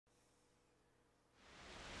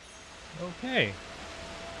Okay.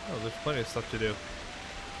 Oh, there's plenty of stuff to do.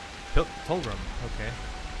 Tulgrim, okay.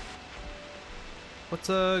 What's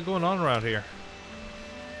going on around here?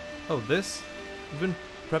 Oh, this? We've been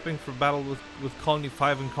prepping for battle with Colony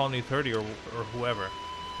 5 and Colony 30 or whoever.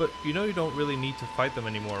 But you know you don't really need to fight them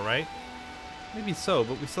anymore, right? Maybe so,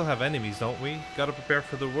 but we still have enemies, don't we? Gotta prepare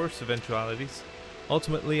for the worst eventualities.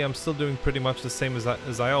 Ultimately, I'm still doing pretty much the same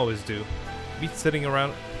as I always do. Beats sitting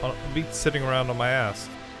around on my ass.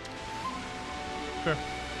 Sure.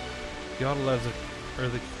 The Autolevs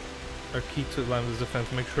are key to Lambda's defense.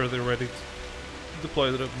 Make sure they're ready to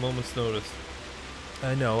deploy at a moment's notice.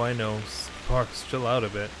 I know. Sparks, chill out a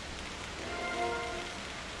bit.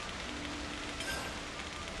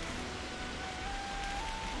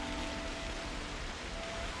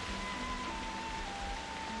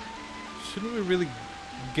 Shouldn't we really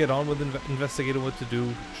get on with investigating what to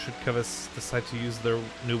do should Kevas decide to use their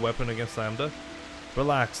new weapon against Lambda?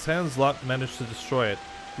 Relax, Tan's lot managed to destroy it.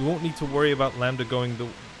 We won't need to worry about Lambda going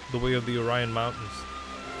the way of the Orion Mountains.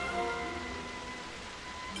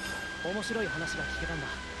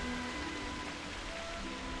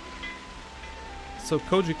 So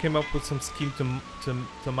Koji came up with some scheme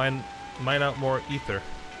to mine out more ether.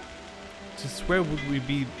 Just where would we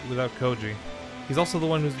be without Koji? He's also the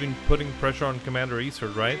one who's been putting pressure on Commander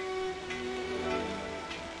Eastward, right?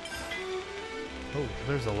 Oh,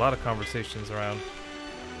 there's a lot of conversations around.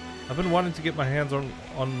 I've been wanting to get my hands on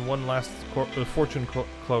one last fortune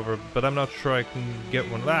clover, but I'm not sure I can get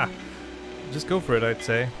one. Just go for it, I'd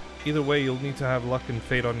say. Either way, you'll need to have luck and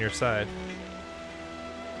fate on your side.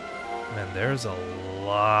 Man, there's a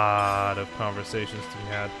lot of conversations to be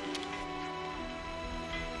had.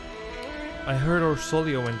 I heard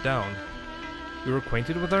Orsolio went down. You're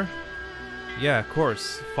acquainted with her? Yeah, of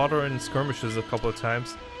course. Fought her in skirmishes a couple of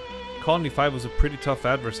times. Colony 5 was a pretty tough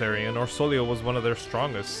adversary, and Orsolio was one of their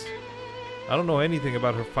strongest. I don't know anything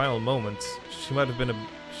about her final moments. She might have been a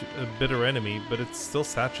bitter enemy, but it's still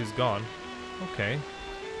sad she's gone. Okay.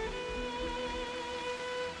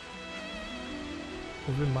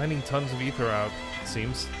 We've been mining tons of ether out, it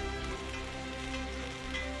seems.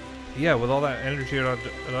 Yeah, with all that energy at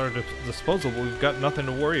our disposal, we've got nothing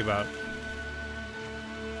to worry about.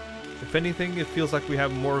 If anything, it feels like we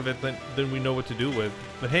have more of it than we know what to do with.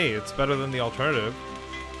 But hey, it's better than the alternative.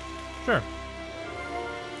 Sure.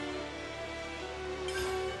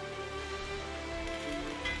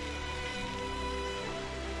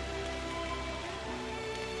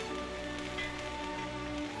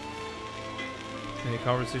 Any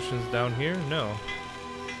conversations down here? No.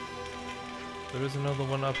 There is another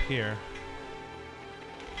one up here.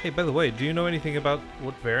 Hey, by the way, do you know anything about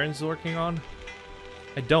what Varen's working on?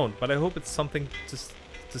 I don't, but I hope it's something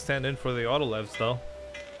to stand in for the Autolevs, though.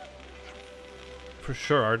 For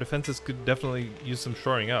sure, our defenses could definitely use some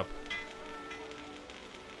shoring up.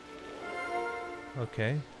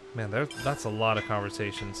 Okay. Man, that's a lot of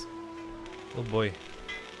conversations. Oh boy.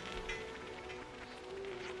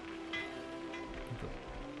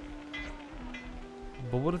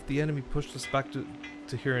 But what if the enemy pushed us back to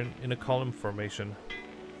here in a column formation?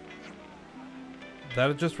 That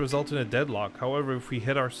would just result in a deadlock. However, if we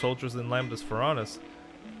hit our soldiers in Lambda's Faranas,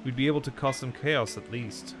 we'd be able to cause some chaos at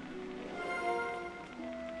least.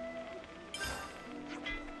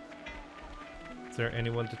 Is there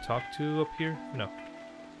anyone to talk to up here? No.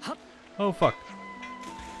 Oh fuck.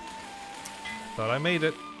 Thought I made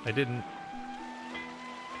it. I didn't.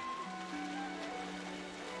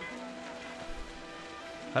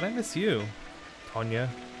 How'd I miss you, Tonya?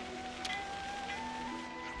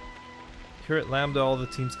 Here at Lambda, all the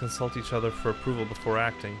teams consult each other for approval before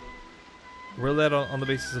acting. We're led on the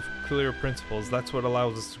basis of clear principles. That's what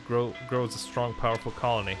allows us to grow as a strong, powerful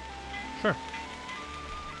colony. Sure.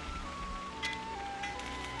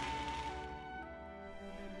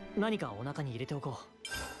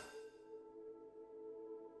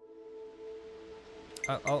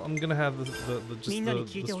 I'm gonna have the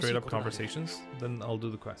straight up conversations, then I'll do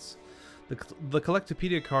the quests. The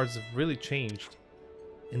Collectopedia cards have really changed.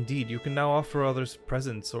 Indeed, you can now offer others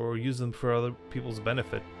presents or use them for other people's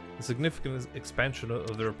benefit, a significant expansion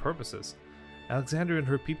of their purposes. Alexandria and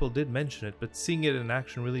her people did mention it, but seeing it in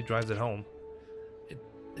action really drives it home.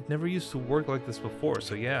 It never used to work like this before,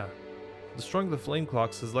 so yeah. Destroying the flame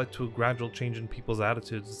clocks has led to a gradual change in people's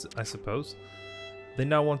attitudes, I suppose. They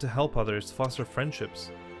now want to help others, foster friendships,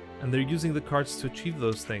 and they're using the cards to achieve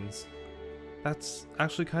those things. That's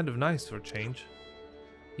actually kind of nice for a change.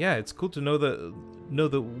 Yeah, it's cool to know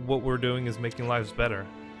that what we're doing is making lives better.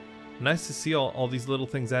 Nice to see all these little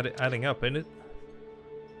things adding up, ain't it?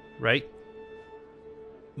 Right?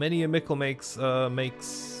 Many a mickle makes a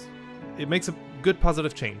good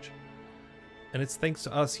positive change. And it's thanks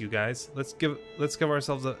to us, you guys. Let's give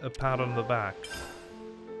ourselves a pat on the back.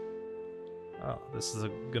 Oh, this is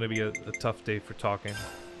gonna be a tough day for talking.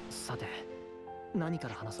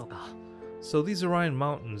 So these Orion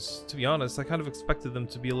Mountains, to be honest, I kind of expected them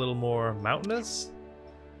to be a little more mountainous.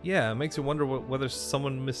 Yeah, it makes you wonder whether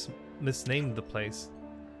someone misnamed the place.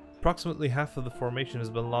 Approximately half of the formation has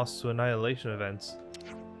been lost to annihilation events.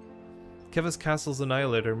 Keva's Castle's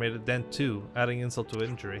Annihilator made a dent too, adding insult to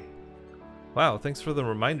injury. Wow, thanks for the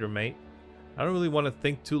reminder, mate. I don't really want to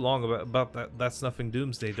think too long about that snuffing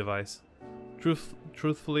doomsday device.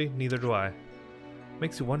 Truthfully, neither do I.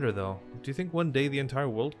 Makes you wonder though, do you think one day the entire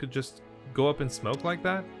world could just go up in smoke like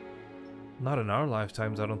that? Not in our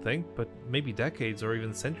lifetimes, I don't think, but maybe decades or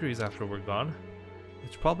even centuries after we're gone.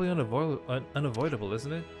 It's probably unavoidable,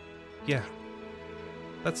 isn't it? Yeah.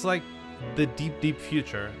 That's like the deep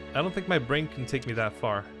future. I don't think my brain can take me that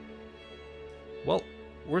far. Well,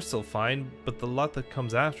 we're still fine, but the lot that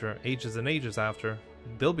comes after, ages and ages after,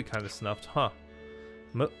 they'll be kind of snuffed, huh?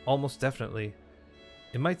 Almost definitely.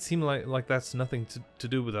 It might seem like that's nothing to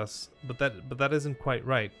do with us, but that isn't quite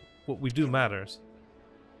right. What we do matters.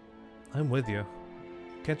 I'm with you.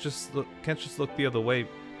 Can't just look the other way,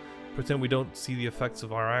 pretend we don't see the effects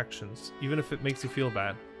of our actions, even if it makes you feel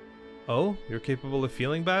bad. Oh, you're capable of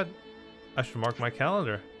feeling bad? I should mark my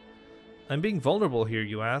calendar. I'm being vulnerable here,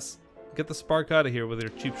 you ass. Get the spark out of here with your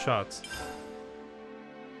cheap shots.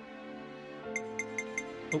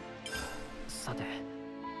 Oh.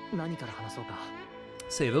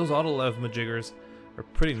 Say, those Autolev majiggers are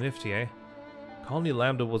pretty nifty, eh? Colony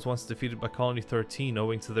Lambda was once defeated by Colony 13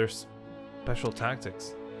 owing to their special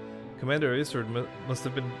tactics. Commander Isard must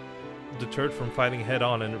have been deterred from fighting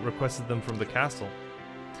head-on and requested them from the castle.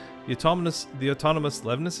 The autonomous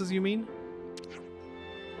Levnesses, you mean?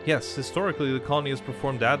 Yes, historically the colony has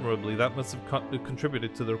performed admirably. That must have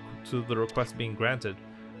contributed to the request being granted.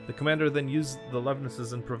 The commander then used the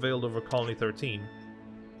Levnesses and prevailed over Colony 13.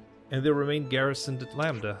 And they remained garrisoned at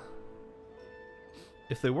Lambda.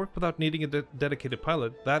 If they work without needing a dedicated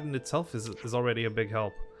pilot, that in itself is already a big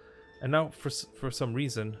help. And now for some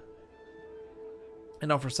reason,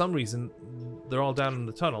 they're all down in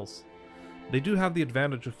the tunnels. They do have the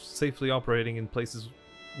advantage of safely operating in places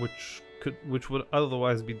which would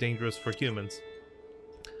otherwise be dangerous for humans.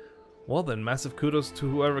 Well then, massive kudos to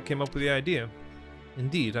whoever came up with the idea.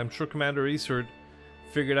 Indeed, I'm sure Commander Isard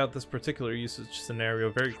figured out this particular usage scenario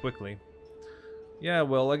very quickly. Yeah,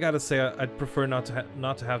 well, I gotta say, I'd prefer not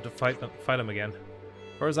to have to fight them again.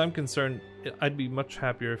 As far as I'm concerned, I'd be much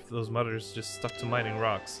happier if those mutters just stuck to mining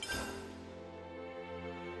rocks.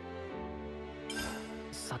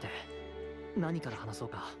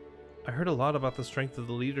 I heard a lot about the strength of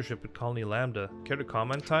the leadership at Colony Lambda. Care to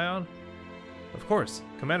comment, Tyon? Of course.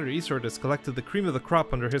 Commander Isard has collected the cream of the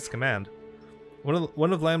crop under his command.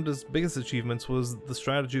 One of Lambda's biggest achievements was the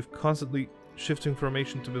strategy of constantly shifting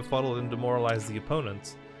formation to befuddle and demoralize the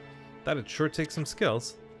opponents. That'd sure take some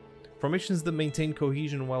skills. Formations that maintain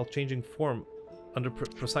cohesion while changing form under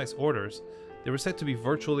precise orders, they were said to be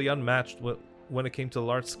virtually unmatched when it came to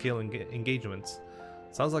large-scale engagements.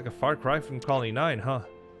 Sounds like a far cry from Colony 9, huh?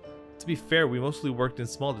 To be fair, we mostly worked in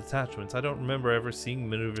small detachments. I don't remember ever seeing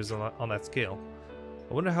maneuvers on that scale.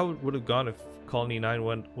 I wonder how it would have gone if Colony 9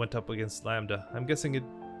 went up against Lambda. I'm guessing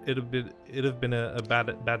it'd have been a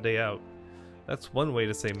bad day out. That's one way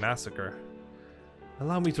to say massacre.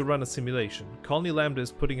 Allow me to run a simulation. Colony Lambda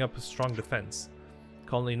is putting up a strong defense.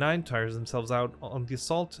 Colony 9 tires themselves out on the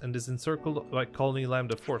assault and is encircled by Colony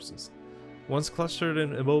Lambda forces. Once clustered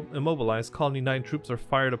and immobilized, Colony 9 troops are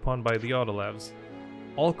fired upon by the Autolevs.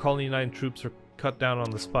 All Colony 9 troops are cut down on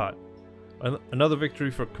the spot. Another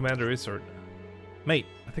victory for Commander Isard. Mate,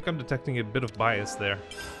 I think I'm detecting a bit of bias there.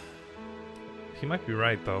 He might be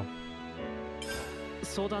right, though.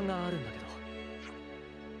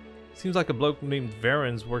 Seems like a bloke named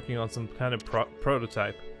Varen's working on some kind of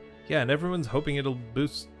prototype. Yeah, and everyone's hoping it'll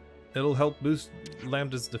help boost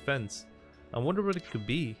Lambda's defense. I wonder what it could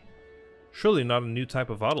be. Surely not a new type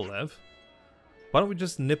of Autolev. Why don't we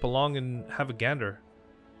just nip along and have a gander?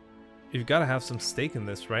 You've got to have some stake in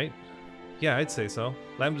this, right? Yeah, I'd say so.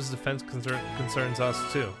 Lambda's defense concerns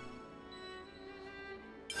us too.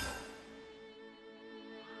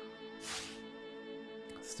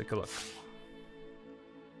 Let's take a look.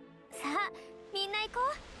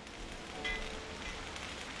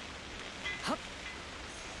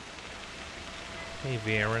 Hey,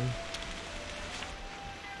 Varen.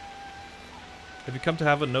 Have you come to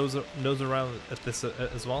have a nose around at this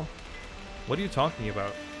as well? What are you talking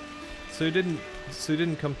about? So you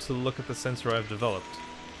didn't come to look at the sensor I've developed.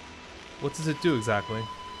 What does it do exactly?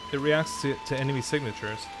 It reacts to enemy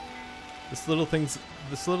signatures. This little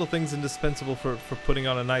thing's indispensable for putting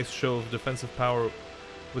on a nice show of defensive power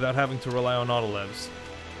without having to rely on autolevs.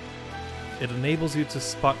 It enables you to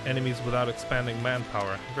spot enemies without expanding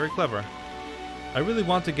manpower. Very clever. I really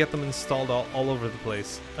want to get them installed all over the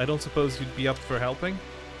place. I don't suppose you'd be up for helping?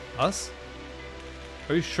 Us?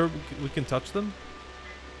 Are you sure we can touch them?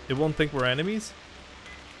 It won't think we're enemies?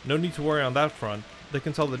 No need to worry on that front. They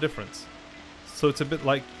can tell the difference. So it's a bit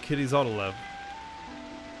like Kitty's autolev.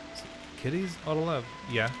 Kitty's autolev?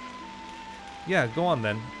 Yeah. Yeah, go on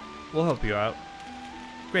then. We'll help you out.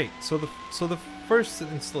 Great. So the first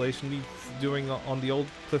installation needs doing on the old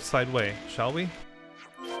cliffside way, shall we?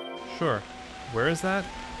 Sure. Where is that?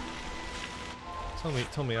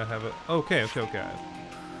 Tell me I have it. Okay.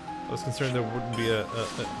 I was concerned there wouldn't be a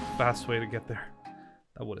fast way to get there.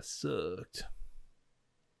 That would have sucked.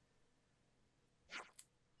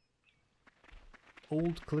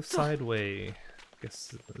 Old Cliffside Way.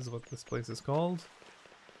 Guess this is what this place is called.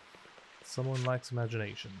 Someone likes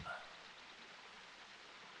imagination.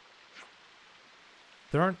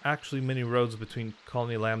 There aren't actually many roads between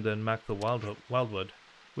Colony Lambda and Mac the Wildwood,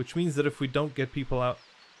 which means that if we don't get people out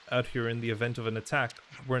here in the event of an attack,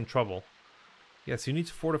 we're in trouble. Yes, you need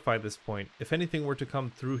to fortify this point. If anything were to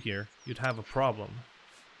come through here, you'd have a problem.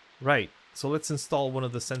 Right, so let's install one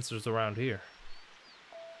of the sensors around here.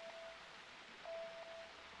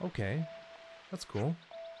 Okay, that's cool.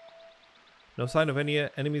 No sign of any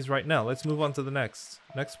enemies right now. Let's move on to the next.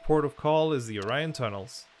 Next port of call is the Orion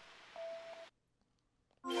Tunnels.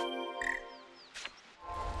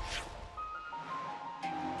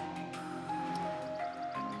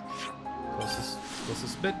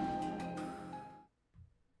 Closest bit.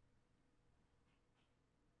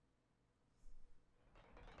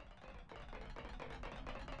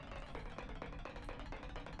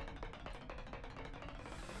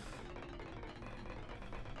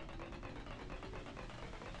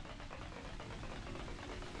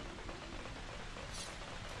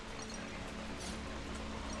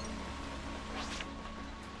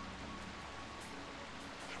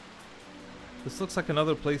 This looks like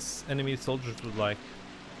another place enemy soldiers would like.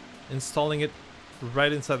 Installing it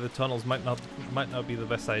right inside the tunnels might not be the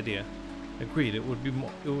best idea. Agreed. It would be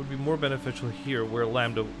more beneficial here, where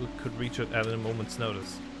Lambda could reach it at a moment's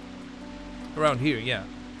notice. Around here, yeah.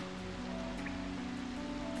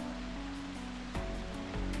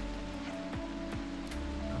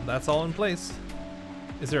 And that's all in place.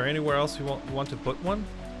 Is there anywhere else you want to put one?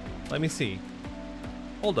 Let me see.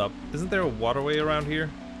 Hold up. Isn't there a waterway around here?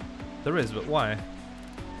 There is, but why?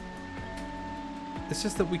 It's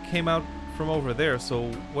just that we came out from over there, so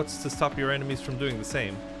what's to stop your enemies from doing the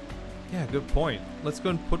same? Yeah, good point. Let's go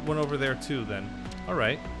and put one over there too, then.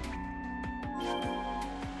 Alright.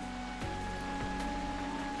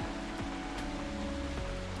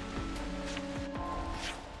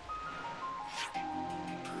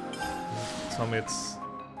 Tell me it's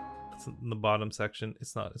in the bottom section.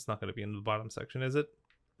 It's not going to be in the bottom section, is it?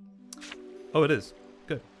 Oh, it is.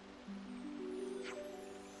 Good.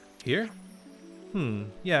 Here?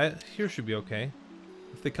 Yeah, here should be okay.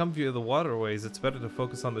 If they come via the waterways, it's better to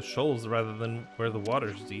focus on the shoals rather than where the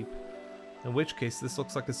water's deep. In which case, this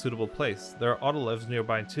looks like a suitable place. There are autolevs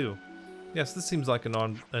nearby too. Yes, this seems like a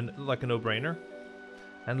no-brainer.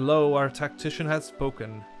 And lo, our tactician has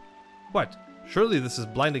spoken. What? Surely this is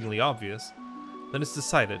blindingly obvious. Then it's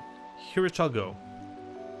decided. Here it shall go.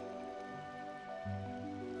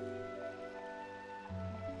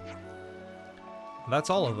 That's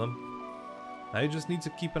all of them. Now you just need to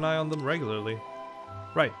keep an eye on them regularly.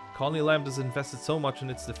 Right, Colony Lambda's invested so much in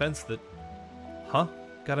its defense that... Huh?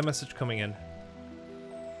 Got a message coming in.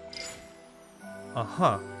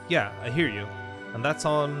 Uh-huh. Yeah, I hear you. And that's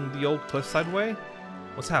on the old cliffside way?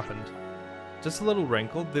 What's happened? Just a little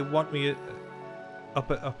wrinkle. They want me up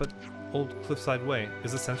at old cliffside way.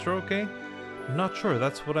 Is the sensor okay? I'm not sure.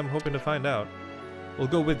 That's what I'm hoping to find out. We'll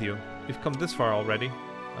go with you. You've come this far already.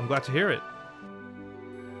 I'm glad to hear it.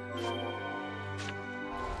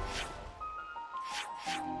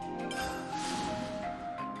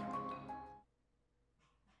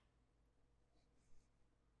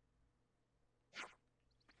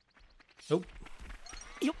 Nope.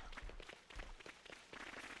 Yep.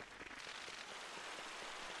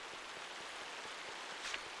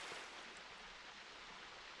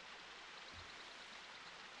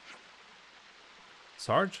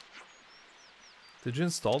 Sarge? Did you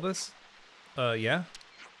install this? Yeah?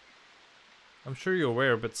 I'm sure you're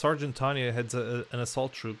aware, but Sergeant Tanya heads an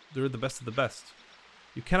assault troop. They're the best of the best.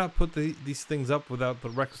 You cannot put these things up without the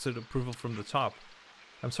requisite approval from the top.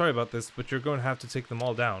 I'm sorry about this, but you're going to have to take them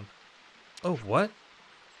all down. Oh, what?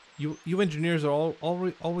 You engineers are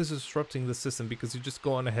always disrupting the system because you just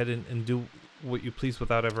go on ahead and do what you please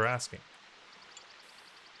without ever asking.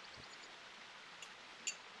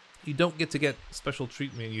 You don't get to get special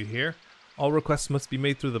treatment, you hear? All requests must be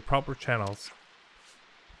made through the proper channels.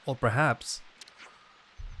 Or perhaps...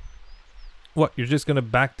 What, you're just gonna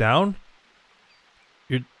back down?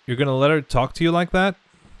 You're gonna let her talk to you like that?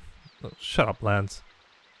 Oh, shut up, Lance.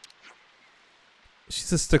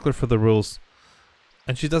 She's a stickler for the rules.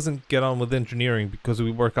 And she doesn't get on with engineering because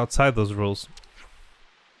we work outside those rules.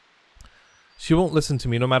 She won't listen to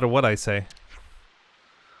me no matter what I say.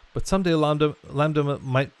 But someday Lambda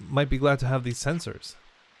might be glad to have these sensors.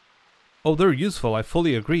 Oh, they're useful, I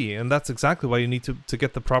fully agree, and that's exactly why you need to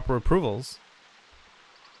get the proper approvals.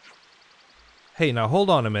 Hey, now hold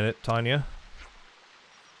on a minute, Tanya.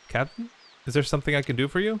 Captain, is there something I can do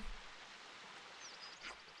for you?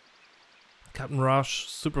 Captain Roche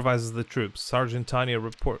supervises the troops. Sergeant Tanya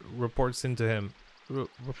reports into him.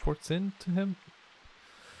 Reports into him?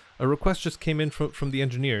 A request just came in from the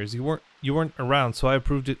engineers. You weren't around, so I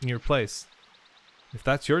approved it in your place. If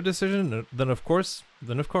that's your decision, then of course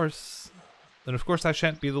I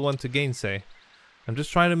shan't be the one to gainsay. I'm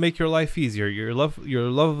just trying to make your life easier. Your love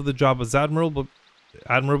of the job is admirable,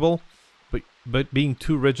 but being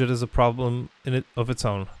too rigid is a problem of its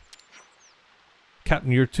own.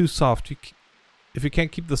 Captain, you're too soft. If you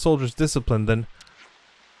can't keep the soldiers disciplined, then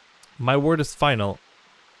my word is final.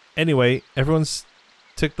 Anyway, everyone's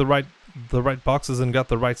ticked the right boxes and got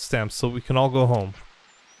the right stamps, so we can all go home.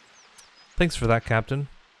 Thanks for that, Captain.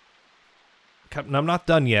 Captain, I'm not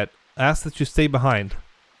done yet. I ask that you stay behind.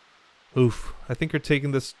 Oof, I think you're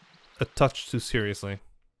taking this a touch too seriously.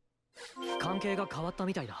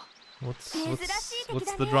 What's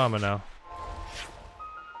the drama now?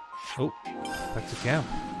 Oh, back to camp.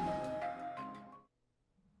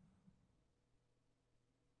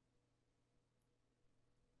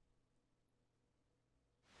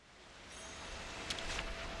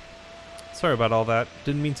 Sorry about all that.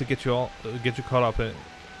 Didn't mean to get you caught up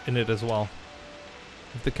in it as well.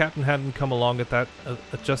 If the captain hadn't come along at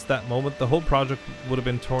just that moment, the whole project would have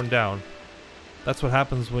been torn down. That's what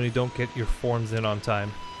happens when you don't get your forms in on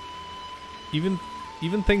time. Even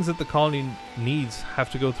things that the colony needs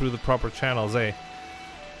have to go through the proper channels, eh?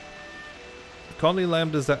 Colony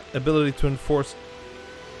Lambda's ability to enforce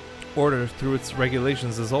order through its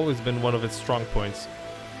regulations has always been one of its strong points.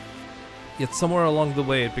 Yet somewhere along the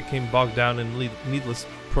way it became bogged down in needless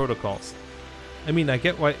protocols. I mean, I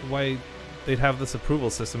get why they'd have this approval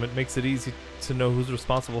system. It makes it easy to know who's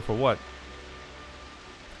responsible for what.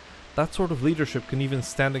 That sort of leadership can even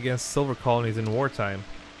stand against silver colonies in wartime.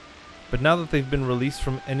 But now that they've been released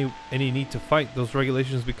from any need to fight, those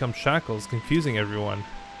regulations become shackles, confusing everyone.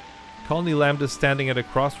 Colony Lambda's standing at a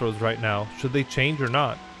crossroads right now. Should they change or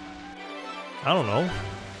not? I don't know.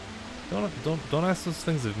 Don't ask those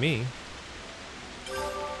things of me.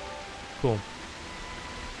 Cool.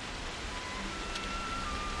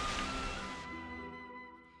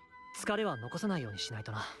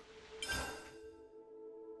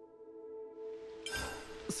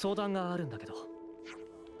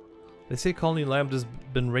 They say Colony Lambda's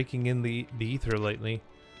been raking in the ether lately.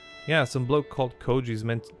 Yeah, some bloke called Koji's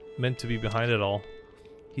meant to be behind it all.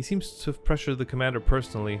 He seems to have pressured the commander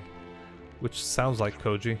personally, which sounds like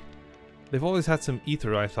Koji. They've always had some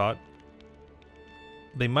ether, I thought.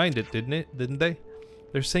 They mined it, didn't they?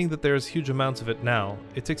 They're saying that there's huge amounts of it now.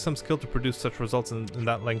 It takes some skill to produce such results in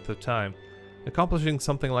that length of time. Accomplishing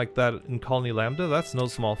something like that in Colony Lambda, that's no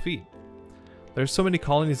small feat. There's so many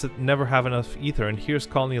colonies that never have enough ether, and here's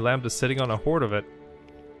Colony Lambda sitting on a hoard of it.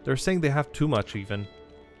 They're saying they have too much even.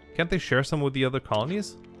 Can't they share some with the other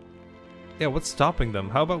colonies? Yeah, what's stopping them?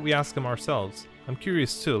 How about we ask them ourselves? I'm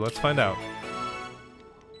curious too, let's find out.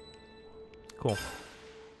 Cool.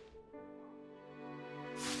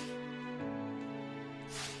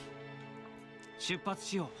 Hey,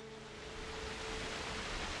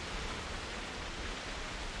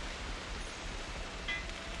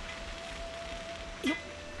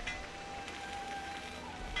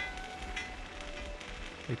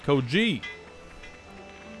 Koji!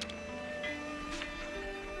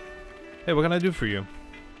 Hey, what can I do for you?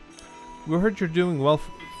 We heard you're doing well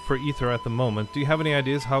for ether at the moment. Do you have any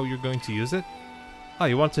ideas how you're going to use it? Ah,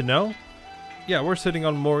 you want to know? Yeah, we're sitting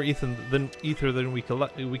on more ether than we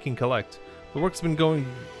can collect. The work's been going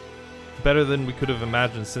better than we could have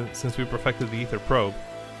imagined since we perfected the ether probe.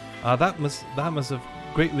 That must have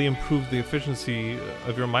greatly improved the efficiency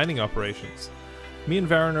of your mining operations. Me and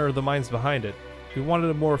Varen are the minds behind it. We wanted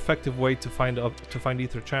a more effective way to find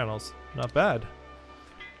ether channels. Not bad.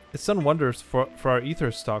 It's done wonders for our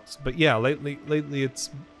ether stocks, but yeah, lately it's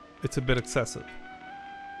it's a bit excessive.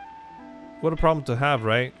 What a problem to have,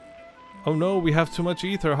 right? Oh no, we have too much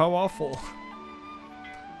ether, how awful.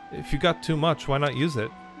 If you got too much, why not use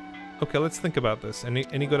it? Okay, let's think about this.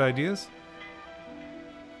 Any good ideas?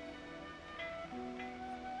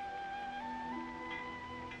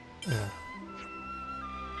 Yeah.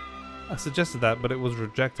 I suggested that, but it was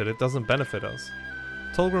rejected. It doesn't benefit us.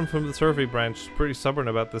 Tolgrim from the survey branch is pretty stubborn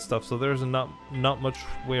about this stuff, so there's not much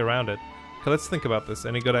way around it. Okay, let's think about this.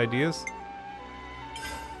 Any good ideas?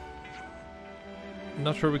 I'm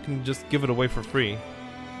not sure we can just give it away for free.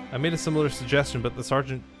 I made a similar suggestion, but the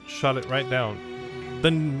sergeant shot it right down.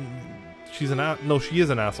 Then she's no, she is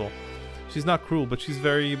an asshole. She's not cruel, but she's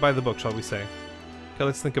very by the book, shall we say. Okay,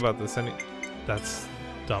 let's think about this. That's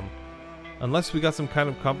dumb. Unless we got some kind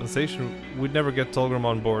of compensation, we'd never get Tolgrim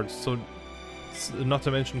on board, so not to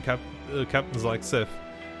mention captains like Sif.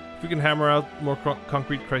 If we can hammer out more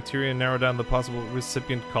concrete criteria and narrow down the possible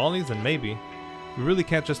recipient colonies, then maybe. We really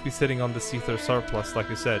can't just be sitting on this ether surplus, like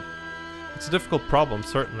you said. It's a difficult problem,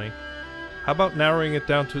 certainly. How about narrowing it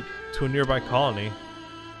down to a nearby colony?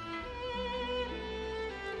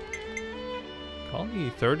 Colony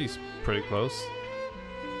 30's pretty close.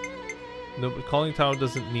 No, but Colony Tower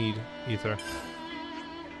doesn't need ether.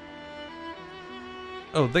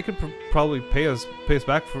 Oh, they could probably pay us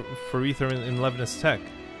back for ether in Levinus Tech.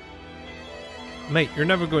 Mate, you're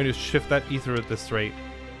never going to shift that ether at this rate.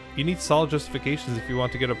 You need solid justifications if you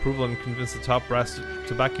want to get approval and convince the top brass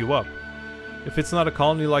to back you up. If it's not a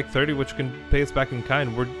colony like 30 which can pay us back in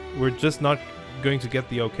kind, we're just not going to get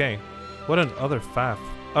the okay. What an utter faff.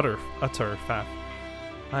 Utter faff.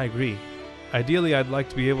 I agree. Ideally, I'd like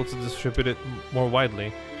to be able to distribute it more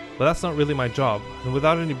widely, but that's not really my job. And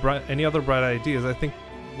without any other bright ideas, I think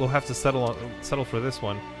we'll have to settle for this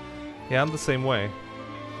one. Yeah, I'm the same way.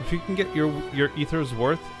 If you can get your ether's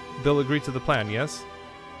worth, they'll agree to the plan. Yes?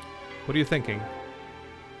 What are you thinking?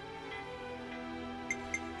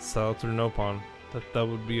 Sell through Nopon. That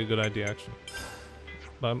would be a good idea, actually.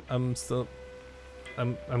 But I'm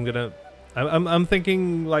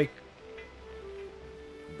thinking like,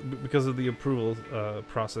 because of the approval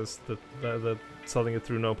process, that selling it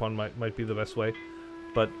through Nopon might be the best way,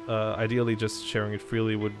 but ideally just sharing it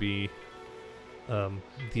freely would be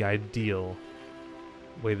the ideal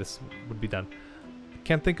way this would be done. I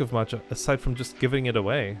can't think of much aside from just giving it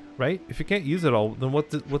away, right? If you can't use it all, then what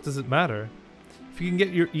does it matter? If you can get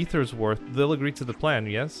your ether's worth, they'll agree to the plan.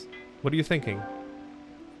 Yes? What are you thinking?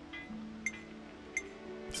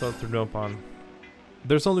 Sell it through Nopon.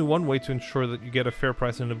 There's only one way to ensure that you get a fair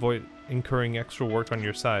price and avoid incurring extra work on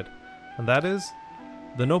your side. And that is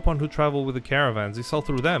the Nopon who travel with the caravans. You sell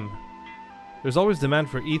through them. There's always demand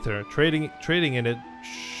for ether. Trading in it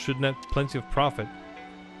should net plenty of profit.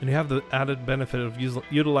 And you have the added benefit of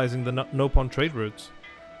utilizing the Nopon trade routes.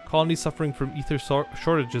 Colonies suffering from ether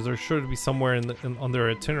shortages are sure to be somewhere on their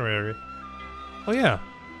itinerary. Oh yeah.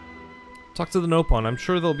 Talk to the Nopon. I'm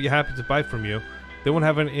sure they'll be happy to buy from you. They won't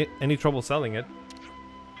have any trouble selling it.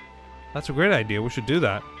 That's a great idea. We should do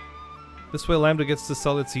that. This way Lambda gets to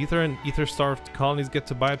sell its ether and ether-starved colonies get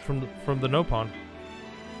to buy it from the Nopon.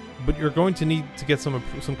 But you're going to need to get some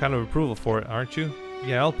kind of approval for it, aren't you?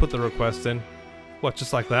 Yeah, I'll put the request in. What,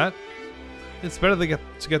 just like that? It's better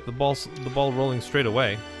to get the ball rolling straight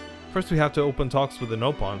away. First we have to open talks with the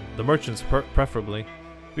Nopon, the merchants preferably.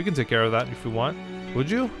 We can take care of that if we want. Would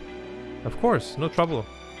you? Of course, no trouble.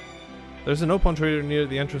 There's a Nopon trader near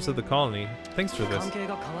the entrance of the colony. Thanks for this.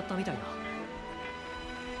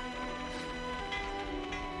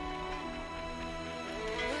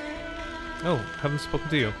 Oh, haven't spoken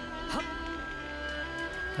to you.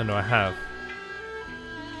 I know I have.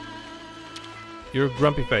 You're a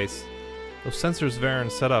grumpy face. Those sensors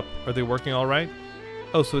Varen set up, are they working alright?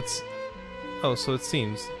 Oh, so it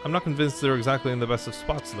seems. I'm not convinced they're exactly in the best of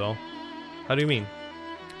spots though. How do you mean?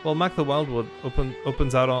 Well, Mac the Wildwood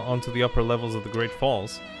opens out onto the upper levels of the Great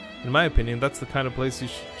Falls. In my opinion, that's the kind of place you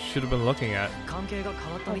should have been looking at.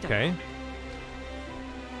 Okay.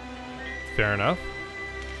 Fair enough.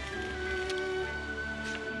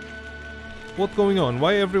 What's going on?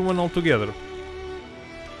 Why everyone all together?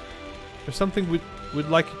 There's something we'd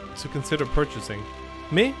like to consider purchasing.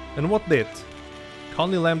 Me? And what date?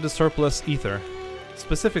 Colony Lambda surplus ether.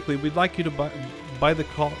 Specifically, we'd like you to buy the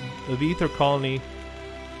ether colony.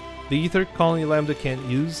 The ether colony Lambda can't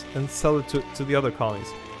use and sell it to the other colonies.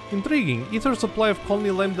 Intriguing. Ether supply of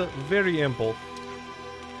colony Lambda very ample.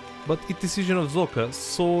 But it decision of Zoka,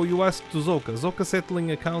 so you ask to Zoka. Zoka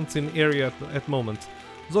settling accounts in area at moment.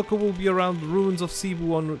 Zoka will be around the ruins of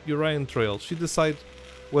Cebu on Urian Trail. She decide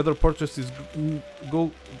whether purchase is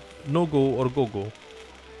no-go or go-go.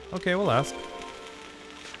 Okay, we'll ask.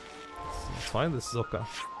 find this Zoka.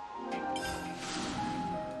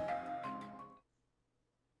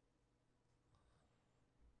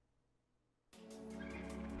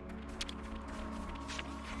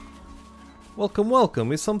 Welcome,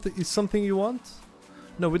 welcome. Is something you want?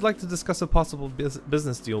 No, we'd like to discuss a possible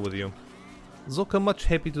business deal with you. Zoka much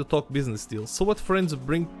happy to talk business deals. So what friends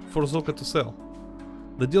bring for Zoka to sell?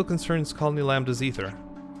 The deal concerns Colony Lambda's ether.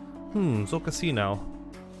 Zoka see now.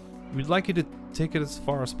 We'd like you to take it as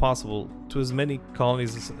far as possible to as many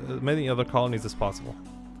other colonies as possible.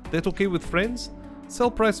 That okay with friends?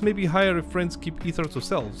 Sell price may be higher if friends keep ether to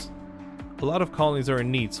selves. A lot of colonies are in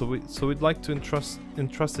need, so we'd like to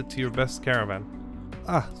entrust it to your best caravan.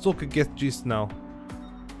 Ah, Zoka get gist now.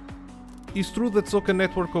 It's true that Zoka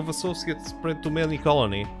network of associates spread to many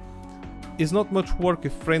colony. Is not much work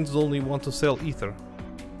if friends only want to sell ether.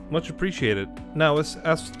 Much appreciated. Now, as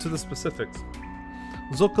to the specifics.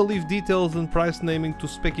 Zoka leave details and price naming to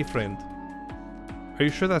Specky friend. Are you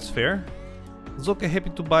sure that's fair? Zoka happy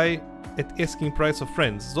to buy at asking price of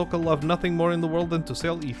friends. Zoka love nothing more in the world than to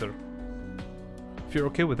sell ether. If you're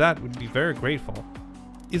okay with that, we'd be very grateful.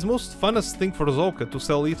 It's most funnest thing for Zoka to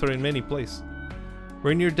sell ether in many places.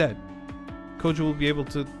 When you're dead, Koji will be able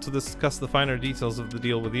to discuss the finer details of the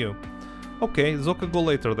deal with you. Okay, Zoka go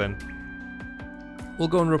later then. We'll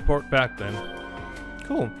go and report back then.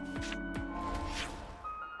 Cool.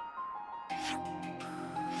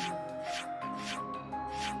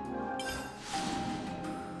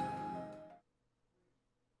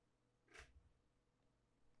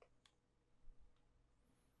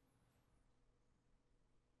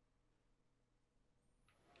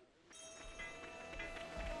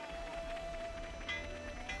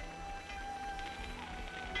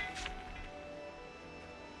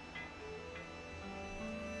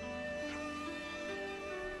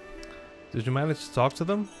 Did you manage to talk to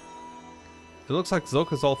them? It looks like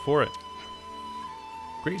Zoka's all for it.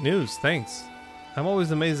 Great news, thanks. I'm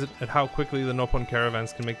always amazed at how quickly the Nopon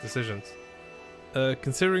caravans can make decisions.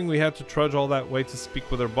 Considering we had to trudge all that way to speak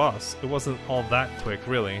with our boss, it wasn't all that quick,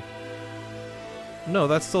 really. No,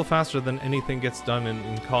 that's still faster than anything gets done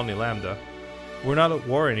in Colony Lambda. We're not at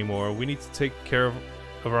war anymore, we need to take care of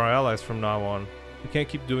our allies from now on. We can't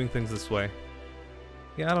keep doing things this way.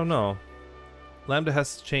 Yeah, I don't know. Lambda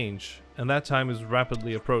has to change, and that time is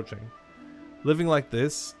rapidly approaching. Living like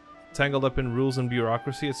this, tangled up in rules and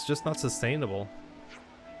bureaucracy, it's just not sustainable.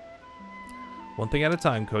 One thing at a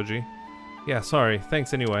time, Koji. Yeah, sorry,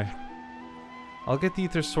 thanks anyway. I'll get the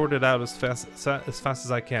ether sorted out as fast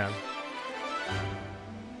as I can.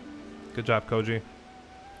 Good job, Koji.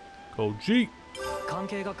 Koji!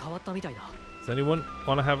 Does anyone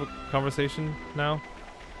want to have a conversation now?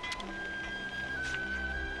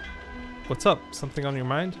 What's up? Something on your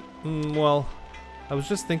mind? Well, I was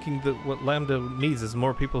just thinking that what Lambda needs is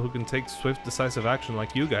more people who can take swift, decisive action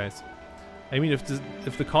like you guys. I mean,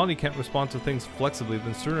 if the colony can't respond to things flexibly,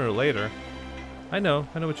 then sooner or later... I know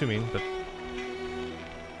what you mean, but...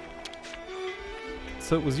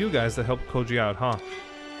 So it was you guys that helped Koji out, huh?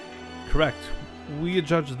 Correct. We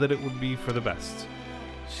judged that it would be for the best.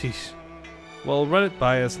 Sheesh. Well, run it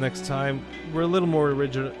by us next time. We're a little more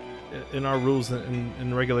rigid in our rules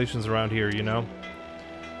and regulations around here, you know?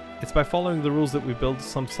 It's by following the rules that we build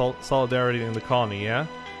some solidarity in the colony, yeah?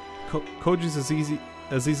 Koji's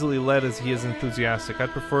as easily led as he is enthusiastic.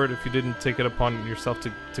 I'd prefer it if you didn't take it upon yourself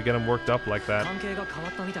to get him worked up like that.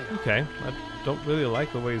 Okay, I don't really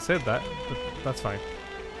like the way you said that, but that's fine.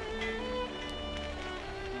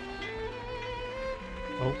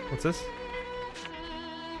 Oh, what's this?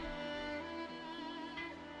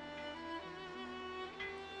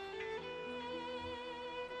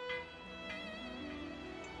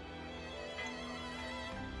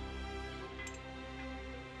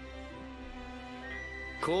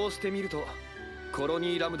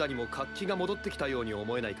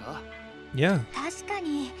 Yeah. 確か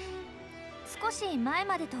に少し前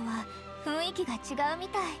までとは雰囲気が違うみ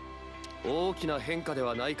たい。大きな変化で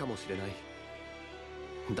はないかもしれない。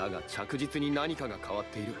だが着実に何かが変わっ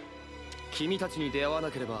ている。君たちに出会わ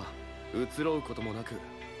なければ移ろうこともなく、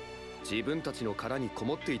自分たちの殻にこ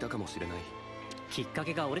もっていたかもしれない。きっか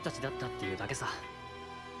けが俺たちだったっていうだけさ。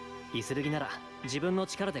イスルギなら自分の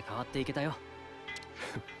力で変わっていけたよ。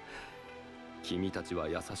君たちは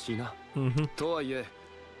優しいな。とはいえ、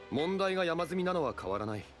問題が山積みなのは変わら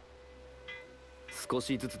ない。少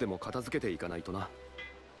しずつでも片付けていかないとな。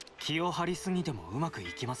気を張りすぎてもうまくい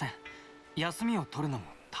きません。休みを取るのも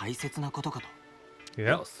大切なことかと。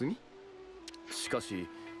休み？しかし、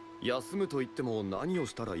休むと言っても何を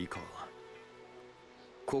したらいいか。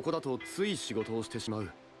ここだとつい仕事をしてしまう。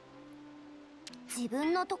自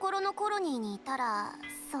分のところのコロニーにいたら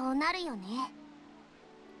そうなるよね。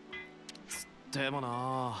でも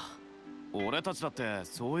な、俺たちだって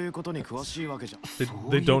そういうことに詳しいわけじゃ。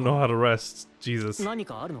They don't know how to rest. Jesus. 何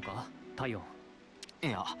かあるのか、太陽。い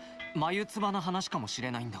や、眉唾な話かもし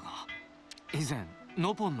れないんだが、以前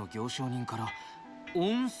ノポンの行商人から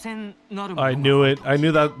温泉なるものが。I knew it. I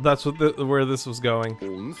knew that's where this was going.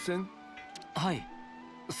 温泉？はい、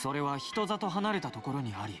それは人里離れたところ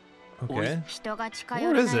にあり。Okay. 人が近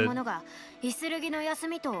寄れないものがイスルギの休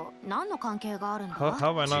みと何の関係があるんだ？ How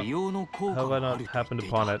have I 治療の効果 have I があ not ると happened 言ってい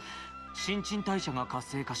upon た。 it? 新陳代謝が活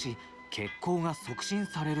性化し、血行が促進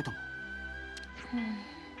されるとも。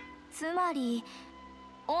つまり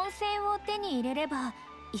温泉を手に入れれば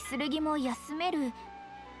イスルギも休める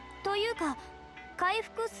というか回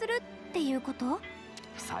復するっていうこと？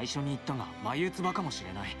最初に言ったが眉唾かもし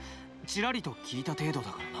れない。ちらりと聞いた程度だ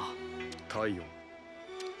からな。太陽。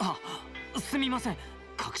あ、すみません。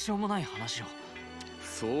確証もない話を。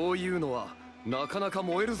そういうのはなかなか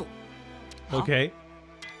燃えるぞ。 Okay.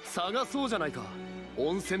 探そうじゃないか、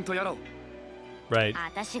温泉とやらを。 Right.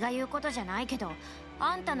 私が言うことじゃないけど、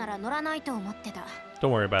あんたなら乗らないと思ってた。 Don't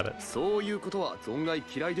worry about it. そういうことは存外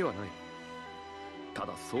嫌いではない。た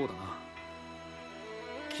だそうだな、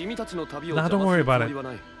君たちの旅を Nah, 邪 don't 魔す worry るつ about も it. りは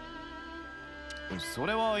ない。そ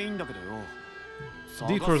れはいいんだけどよ。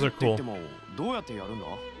 Detours 探す are って言 cool. ってもどうやってやるんだ？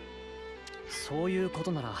そういうこ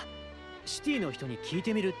とならシティの人に聞い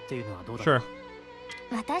てみるっていうのはどうだろう。 Sure.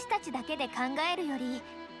 私たちだけで考えるより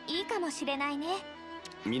いいかもしれないね。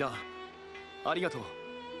みんなありがとう。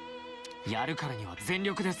やるからには全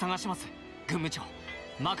力で探します。軍務長、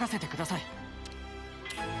任せてください。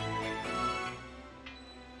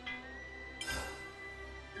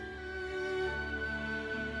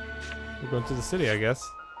We're going to the city, I guess.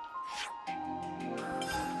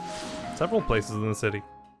 Several places in the city.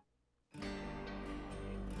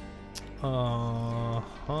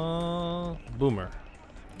 Boomer.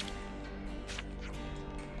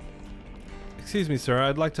 Excuse me, sir.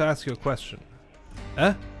 I'd like to ask you a question.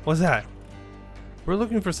 Eh? What's that? We're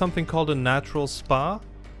looking for something called a natural spa?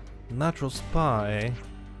 Natural spa, eh?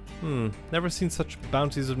 Never seen such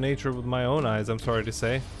bounties of nature with my own eyes, I'm sorry to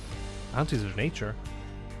say. Bounties of nature?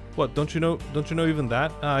 What, don't you know even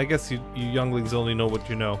that? I guess you younglings only know what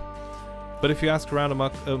you know. But if you ask around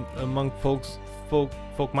among folk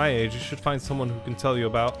my age, you should find someone who can tell you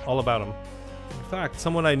all about them. In fact,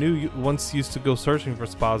 someone I knew once used to go searching for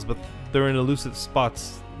spas, but they're in elusive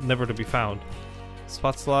spots, never to be found.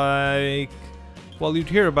 Spots like... well, you'd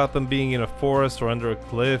hear about them being in a forest or under a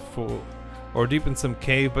cliff or deep in some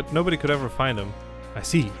cave, but nobody could ever find them. I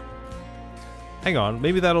see. Hang on,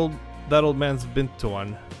 maybe that old man's been to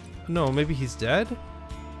one. No, maybe he's dead?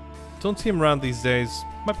 Don't see him around these days.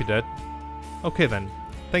 Might be dead. Okay then.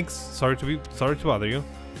 Thanks. Sorry to bother you.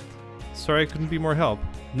 Sorry I couldn't be more help.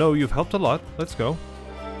 No, you've helped a lot. Let's go.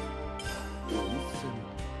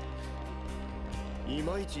 い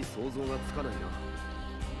まいち想像がつかないな。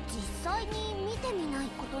実際に見てみない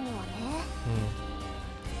ことにはね。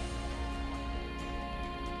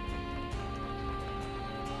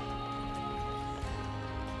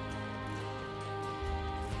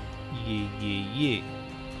Yeah.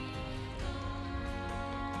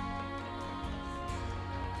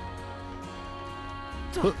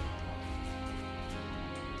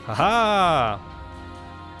 Haha!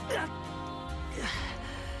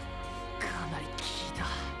 かなり効いた。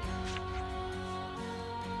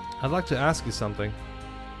 I'd like to ask you something.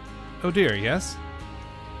 Oh dear, yes?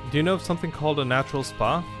 Do you know of something called a natural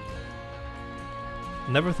spa?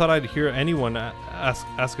 Never thought I'd hear anyone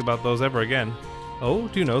ask about those ever again. Oh,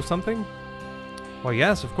 do you know something? Why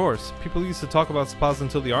yes, of course. People used to talk about spas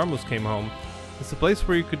until the Armos came home. It's a place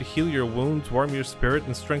where you could heal your wounds, warm your spirit,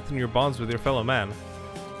 and strengthen your bonds with your fellow man.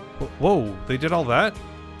 Whoa, they did all that?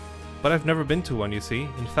 But I've never been to one, you see.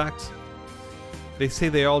 In fact, they say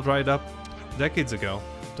they all dried up decades ago.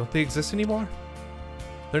 Don't they exist anymore?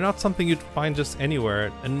 They're not something you'd find just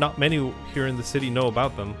anywhere, and not many here in the city know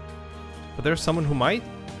about them. But there's someone who might?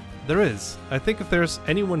 There is. I think if there's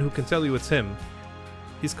anyone who can tell you, it's him.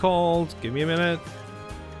 He's called... give me a minute.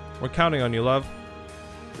 We're counting on you, love.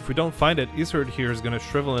 If we don't find it, Isurd here is gonna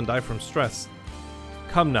shrivel and die from stress.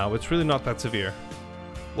 Come now, it's really not that severe.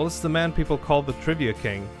 Well, it's the man people call the Trivia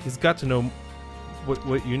King. He's got to know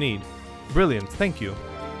what you need. Brilliant, thank you.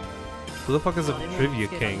 Who the fuck is a Trivia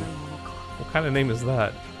King? What kind of name is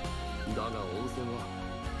that? だが温泉は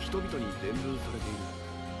人々に伝聞され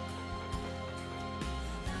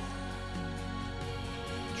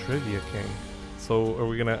ている。 Trivia King. So are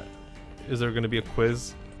we gonna... is there gonna be a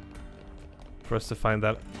quiz for us to find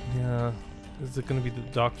that? Yeah. Is it gonna be the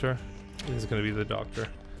doctor? He's gonna be the doctor.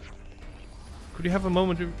 Could you have a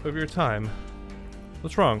moment of your time?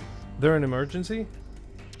 What's wrong? There an emergency?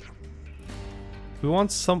 We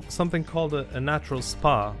want something called a natural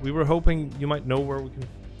spa. We were hoping you might know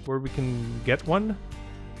where we can get one.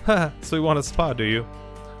 Haha, so you want a spa, do you?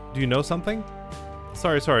 Do you know something?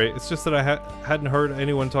 Sorry. It's just that I hadn't heard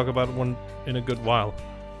anyone talk about one in a good while.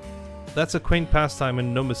 That's a quaint pastime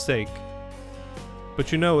and no mistake.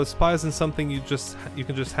 But you know, a spa isn't something you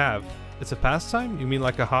can just have. It's a pastime? You mean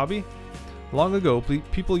like a hobby? Long ago,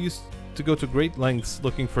 people used to go to great lengths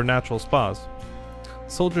looking for natural spas.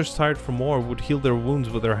 Soldiers tired from war would heal their wounds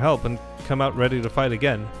with their help and come out ready to fight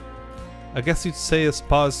again. I guess you'd say a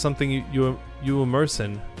spa is something you immerse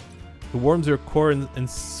in. It warms your core and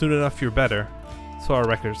soon enough you're better. So our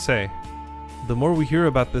records say. The more we hear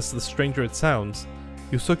about this, the stranger it sounds.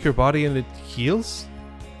 You soak your body and it heals?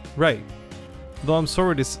 Right. Though I'm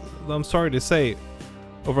sorry to say,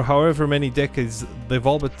 over however many decades, they've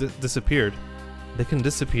all but disappeared. They can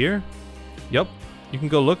disappear? Yup. You can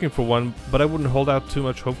go looking for one, but I wouldn't hold out too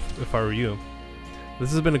much hope if I were you.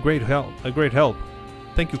 This has been a great help.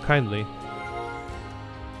 Thank you kindly.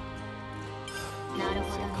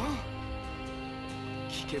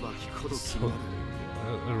 So,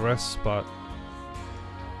 a rest spot.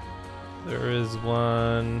 There is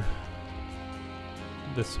one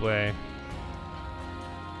this way.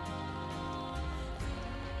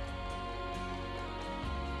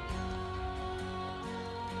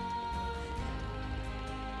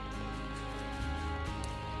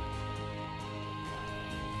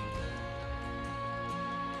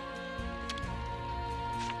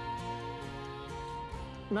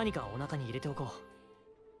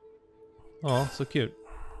 Oh, so cute.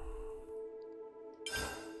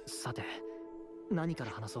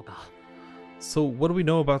 So what do we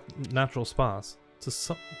know about natural spas? To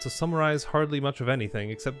summarize, hardly much of anything,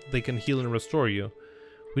 except they can heal and restore you.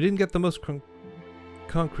 We didn't get the most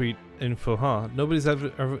concrete info, huh? Nobody's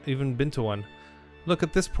ever even been to one. Look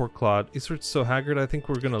at this poor Claude. He's so haggard, I think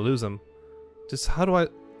we're gonna lose him. Just how do I...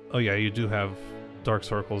 Oh yeah, you do have dark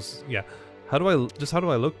circles. Yeah. How do I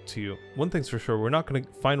look to you? One thing's for sure, we're not gonna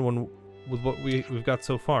find one with what we've got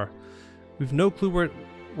so far. We've no clue where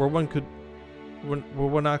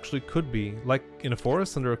one actually could be. Like in a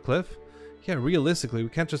forest under a cliff? Yeah, realistically, we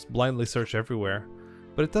can't just blindly search everywhere.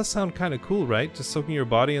 But it does sound kind of cool, right? Just soaking your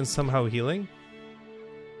body and somehow healing?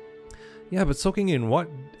 Yeah, but soaking in what?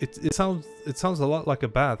 It sounds a lot like a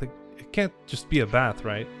bath. It can't just be a bath,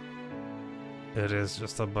 right? It is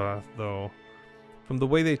just a bath, though. From the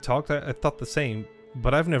way they talked, I thought the same.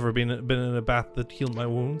 But I've never been in a bath that healed my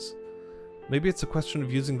wounds. Maybe it's a question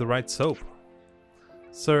of using the right soap.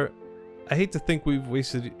 Sir, I hate to think we've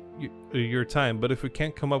wasted your time, but if we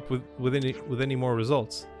can't come up with any more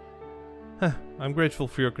results... I'm grateful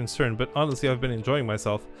for your concern, but honestly I've been enjoying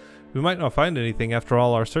myself. We might not find anything after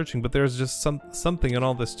all our searching, but there's just something in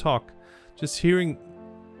all this talk. Just hearing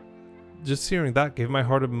that gave my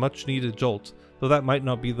heart a much needed jolt, though that might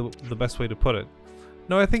not be the best way to put it.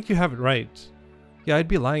 No, I think you have it right. Yeah, I'd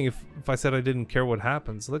be lying if I said I didn't care what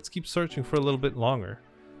happens. Let's keep searching for a little bit longer.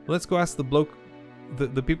 Let's go ask the bloke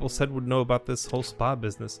the people said would know about this whole spa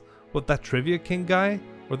business. What, that Trivia King guy?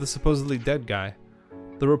 Or the supposedly dead guy?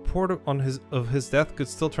 The report of his death could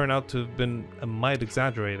still turn out to have been a mite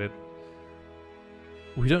exaggerated.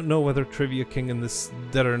 We don't know whether Trivia King and this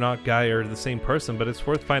dead or not guy are the same person, but it's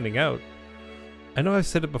worth finding out. I know I've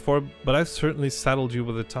said it before, but I've certainly saddled you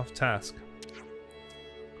with a tough task.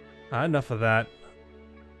 Enough of that.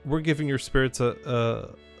 We're giving your spirits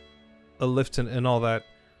a lift and all that.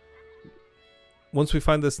 Once we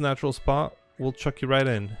find this natural spot, we'll chuck you right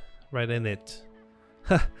in it.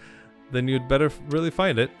 Then you'd better really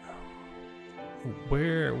find it.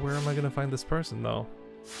 Where am I gonna find this person though?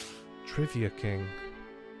 Trivia King.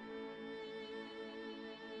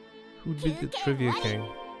 Who'd be the Trivia King?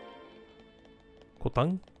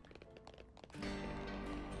 Kotang?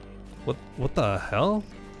 What the hell?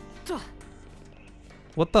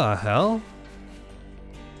 What the hell?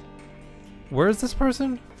 Where is this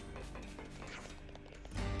person?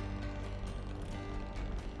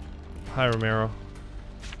 Hi, Romero.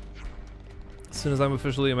 As soon as I'm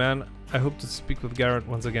officially a man, I hope to speak with Garrett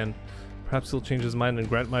once again. Perhaps he'll change his mind and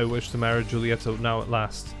grant my wish to marry Giulietta now at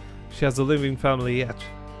last. She has a living family yet.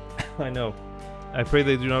 I know. I pray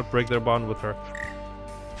they do not break their bond with her.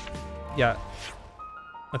 Yeah.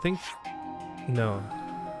 I think... No.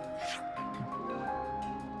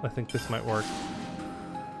 I think this might work.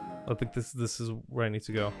 I think this is where I need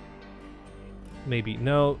to go. Maybe.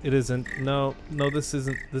 No, it isn't. No, this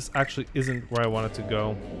isn't. This actually isn't where I wanted to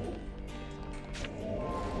go.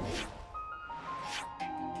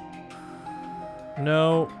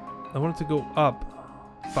 No, I wanted to go up.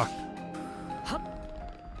 Fuck.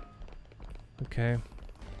 Okay.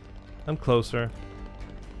 I'm closer.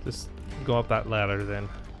 Just go up that ladder then.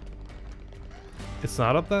 It's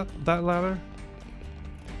not up that ladder?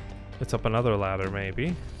 It's up another ladder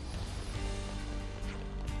maybe.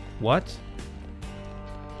 What?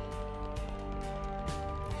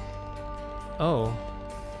 Oh.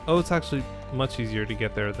 Oh, it's actually much easier to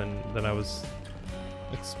get there than I was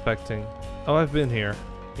expecting. Oh, I've been here.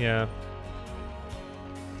 Yeah.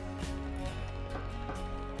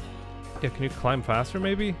 Yeah, can you climb faster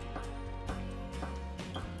maybe?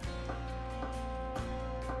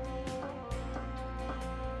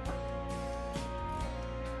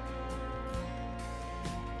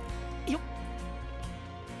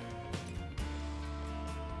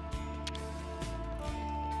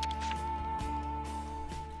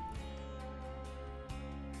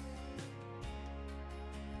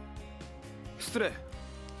失礼、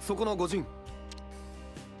そこの御仁。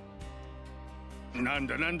なん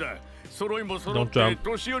だなんだ、揃いも揃って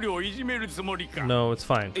年寄りをいじめるつもりか。No, it's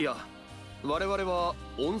fine. いや、我々は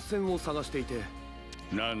温泉を探していて。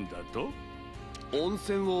なんだと？温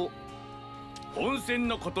泉を。温泉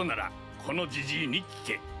のことならこのじじいに聞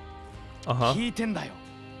け。聞いてんだよ。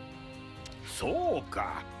そう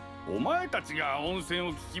か、お前たちが温泉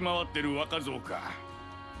を聞き回ってる若造か。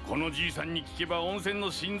このじいさんに聞けば温泉の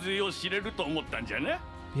真髄を知れると思ったんじゃな。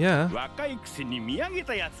Yeah. 若いくせに見上げ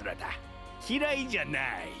たやつらだ。嫌いじゃない。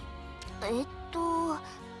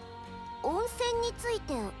温泉につい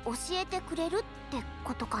て教えてくれるって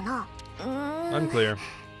ことかな。Unclear.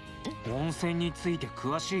 温泉について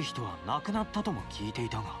詳しい人は亡くなったとも聞いてい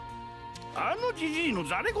たが。あのじじいの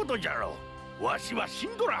ざれ言じゃろ。わしは死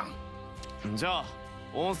んどらん。じゃあ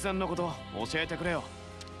温泉のこと教えてくれよ。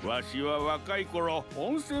わしは若い頃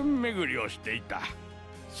温泉巡りをしていた。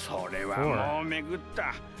それはもう巡っ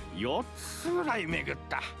た。4つぐらい巡っ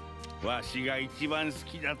た。わしが一番好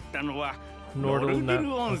きだったのはノルディ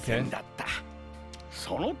ル温泉だった。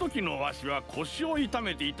その時のわしは腰を痛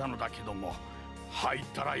めていたのだけども、入っ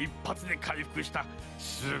たら一発で回復した。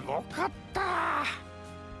すごかった。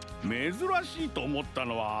珍しいと思った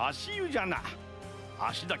のは足湯じゃな。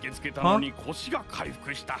足だけつけたのに腰が回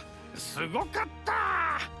復した。すごかった。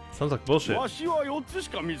Sounds like bullshit. わしは4つし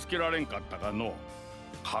か見つけられんかったがの。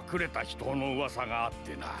隠れた人の噂があっ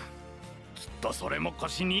てな。きっとそれも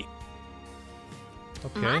腰に。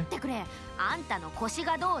待ってくれ。あんたの腰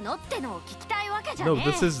がどうのってのを聞きたいわけじゃねえ。 No,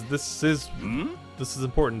 this is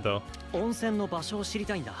important though. 温泉の場所を知り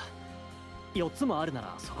たいんだ。4つもあるな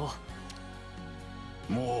らそこ。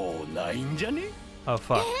もうないんじゃね？ Oh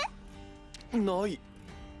fuck. ない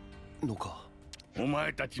のか。お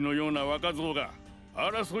前たちのような若造が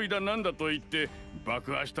争いだなんだと言って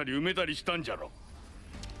爆破したり埋めたりしたんじゃろ。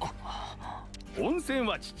温泉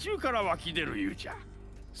は地中から湧き出る言うじゃ。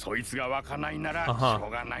そいつが湧かないならしょう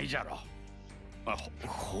がないじゃろ。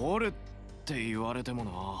掘るって言われても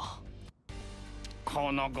な。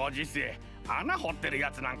このご時世穴掘ってる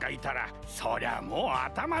やつなんかいたらそりゃもう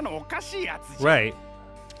頭のおかしいやつじゃ。Right.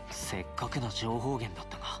 せっかくの情報源だっ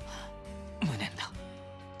たが無念だ。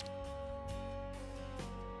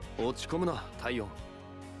落ち込むな、太陽。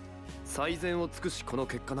最善を尽くしこの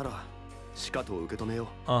結果ならしかと受け止めよ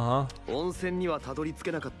う。温泉にはたどり着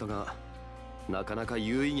けなかったが、なかなか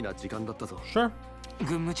有意義な時間だったぞ。Sure.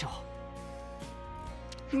 軍務長。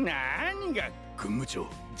何が軍務長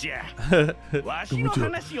じゃあわしの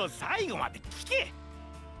話を最後まで聞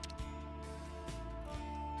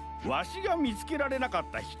け。わしが見つけられなかっ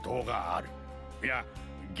た人がある。いや、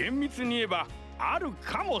厳密に言えばある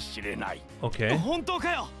かもしれない。Okay. 本当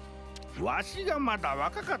かよ。わしがまだ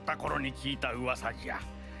若かった頃に聞いた噂じゃ。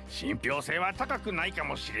信憑性は高くないか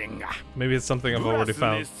もしれんが。Maybe it's something I've already ブラス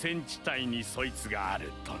found. 熱戦地帯にそいつがあ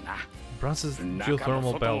るとな。Brass's 中の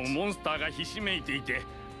geothermal 外を belt. モンスターがひしめいていて、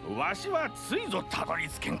わしはついぞたどり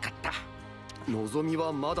着けんかった。望み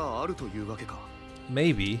はまだあるというわけか。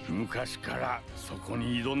Maybe. 昔からそこ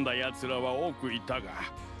に挑んだ奴らは多くいたが、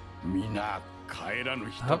皆帰らぬ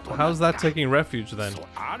人となった。How's that taking refuge then? そう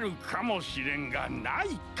あるかもしれんがない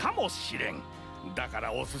かもしれん。だか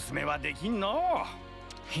らおすすめはできんの。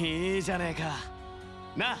いいじゃねえか。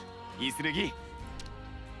なあ、イスルギ。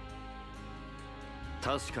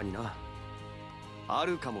確かにな。あ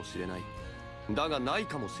るかもしれない。だがない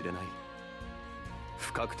かもしれない。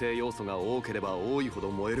不確定要素が多ければ多いほど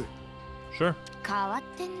燃える。Sure. 変わっ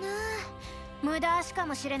てんな。無駄足か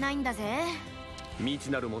もしれないんだぜ。未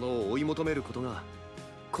知なるものを追い求めることが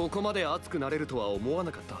ここまで熱くなれるとは思わ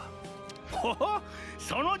なかった。ほほ、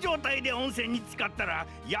その状態で温泉に浸かったら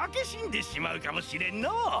焼け死んでしまうかもしれん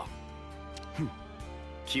の。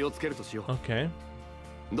気をつけるとしよう。Okay.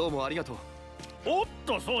 どうもありがとう。おっ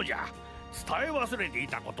とそうじゃ、伝え忘れてい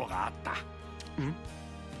たことがあった。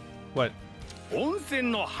What? 温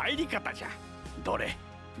泉の入り方じゃ。どれ、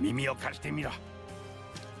耳を貸してみろ。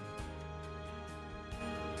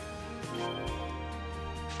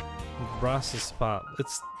Brass spot.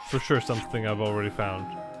 It's for sure something I've already found.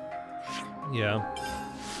 Yeah.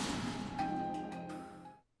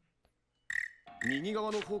 右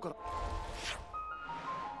側の方から。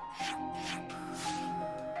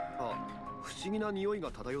あ、不思議な匂いが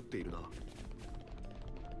漂っているな。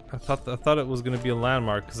I thought it was gonna be a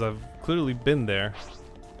landmark because I've clearly been there.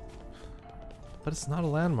 But it's not a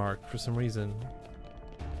landmark for some reason.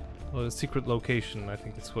 Well, a secret location, I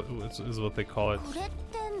think is what they call it.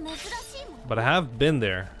 But I have been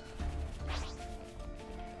there.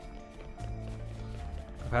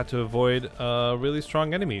 I've had to avoid really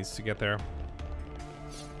strong enemies to get there.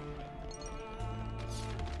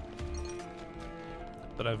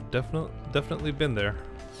 But I've definitely been there.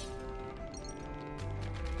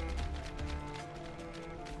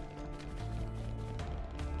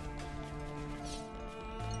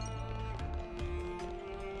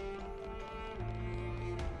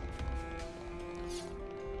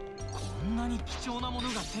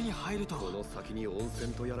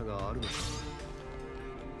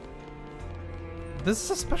 This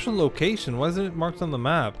is a special location. Why isn't it marked on the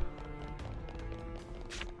map?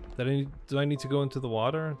 Do I need to go into the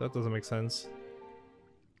water? That doesn't make sense.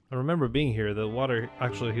 I remember being here. The water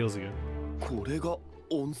actually heals you.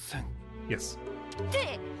 Yes.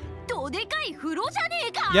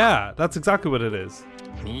 Yeah, that's exactly what it is.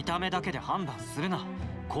 見た目だけで判断するな。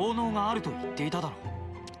効能があると言っていただろ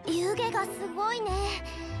う。湯気がすごいね。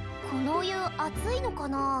このお湯熱いのか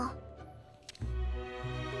な。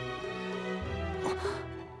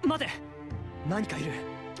待て、何かいる。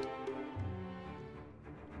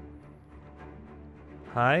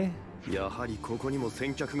Hi? やはりここにも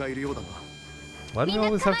先客がいるようだな。Why do we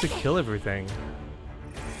always have to kill everything?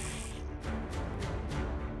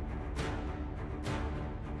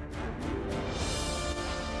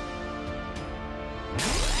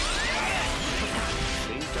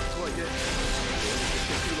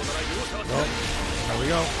 Well, there we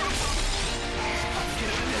go.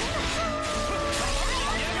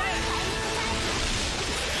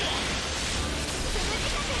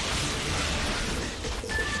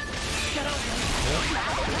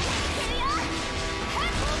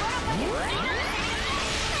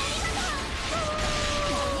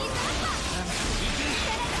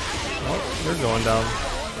 Oh, you're going down.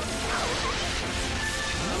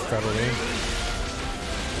 Steadily.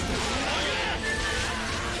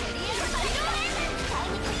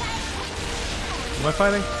 Am I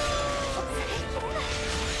fighting?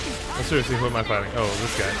 Oh, seriously, who am I fighting? Oh,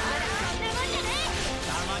 this guy.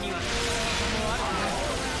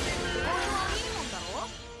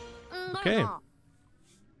 Okay.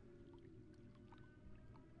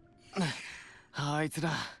 あいつ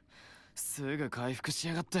らすぐ回復し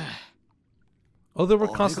やがって。Oh, they were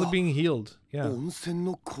constantly being healed. Yeah. 温泉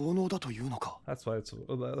の効能だというのか。That's why it took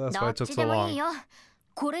so long.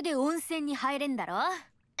 これで温泉に入れんだろ。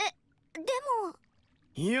でも。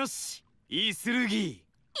よし、イスルギ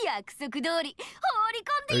ー。約束通り放り込ん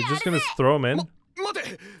Are で you やる just gonna throw him in? 待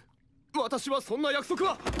て、私はそんな約束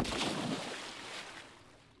は。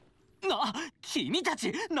君た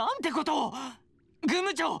ちなんてことを。グ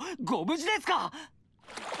ム長、ご無事ですか。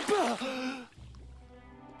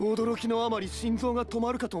驚きのあまり心臓が止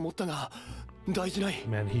まるかと思ったが大事ない。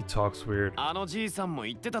 Man, he talks weird. あのじいさんも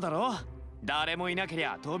言ってただろ。誰もいなけり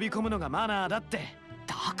ゃ飛び込むのがマナーだって。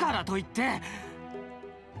だからといって。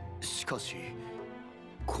しかし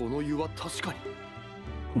この湯は確かに。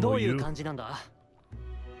どういう感じなんだ。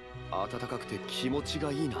暖かくて気持ち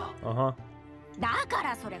がいいな。だか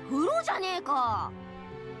らそれ風呂じゃねえか。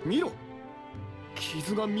見ろ、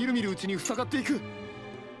傷がみるみるうちに塞がっていく。へえ、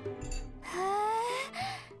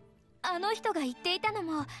あの人が言っていたの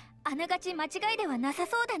もあながち間違いではなさ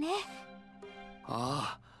そうだね。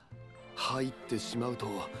ああ、入ってしまうと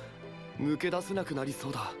抜け出せなくなりそ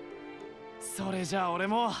うだ。それじゃあ俺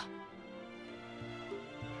も。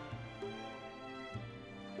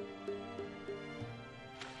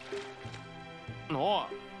お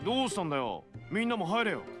い、どうしたんだよ。みんなも入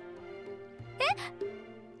れよ。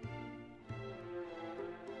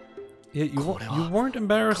Yeah, you weren't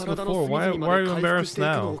embarrassed before. Why are you embarrassed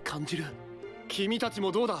now? 君たち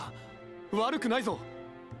もどうだ。悪くないぞ。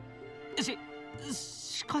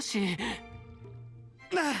しかし。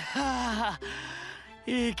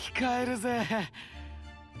生き返るぜ。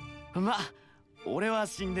ま、俺は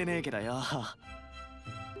死んでねえけどよ。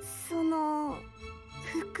その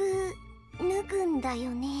服脱ぐんだ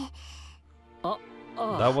よね。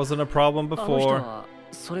That wasn't a problem before.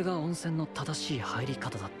 それが温泉の正しい入り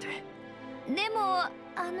方だって。でも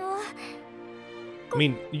I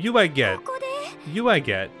mean, you I get. You I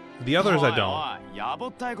get. The others I don't. やぼ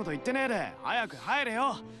ったいこと言ってねえで早く入れ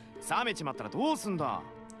よ。冷めちまったらどうすんだ。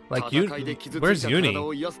Like where's Uni?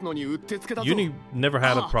 Uni never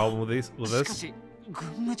had a problem with this. しかし軍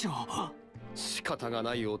務長。仕方が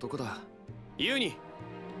ない男だ。ユニ、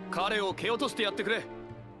彼を蹴落としてやってくれ。よ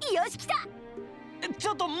し来た。ち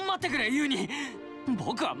ょっと待ってくれユニ。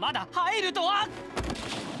僕はまだ入るとは。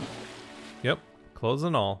Yep, clothes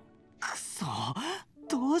and all. くそ、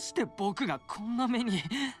どうして僕がこんな目に。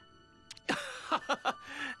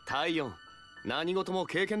タイヨン、何事も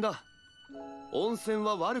経験だ。温泉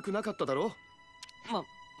は悪くなかっただろ。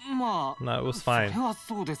まあ、 No, it was fine. それは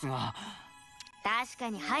そうですが。確か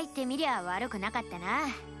に入ってみりゃ悪くなかったな。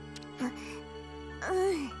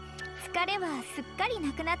疲れはすっかり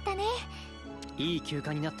なくなったね。いい休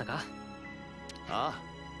暇になったか。ああ、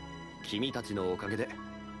君たちのおかげで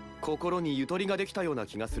心にゆとりができたような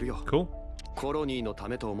気がするよ。Cool. コロニーのた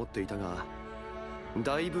めと思っていたが、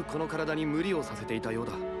だいぶこの体に無理をさせていたよう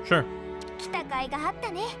だ。 Sure. 来た甲斐があった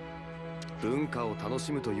ね。文化を楽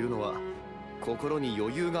しむというのは心に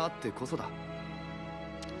余裕があってこそだ。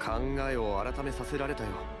考えを改めさせられたよ。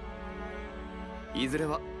いずれ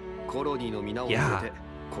はコロニーの皆を連れて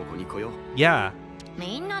ここに来よう。Yeah.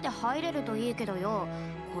 みんなで入れるといいけどよ。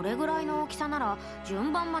これぐらいの大きさなら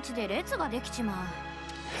順番待ちで列ができちまう。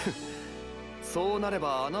そうなれ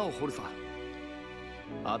ば穴を掘るさ。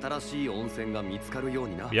新しい温泉が見つかるよう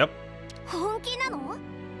にな。Yep. 本気なの？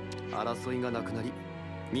争いがなくなり、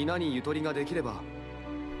皆にゆとりができれば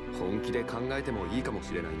本気で考えてもいいかも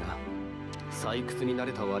しれないな。採掘に慣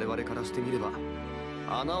れた我々からしてみれば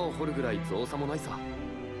穴を掘るぐらい造作もないさ。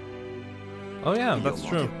 Oh yeah, that's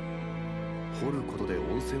true. 掘ることで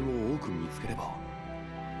温泉を多く見つければ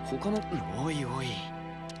他の。おいおい、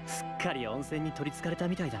すっかり温泉に取りつかれた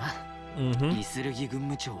みたいだな。イスルギ軍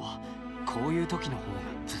務長はこういう時の方が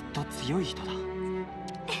ずっと強い人だ。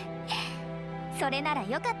それなら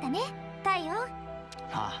よかったね、太陽。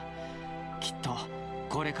ああ、きっと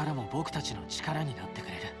これからも僕たちの力になってく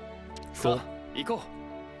れる。さあ行こう。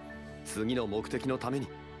次の目的のために。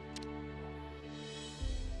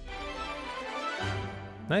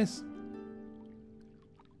Nice.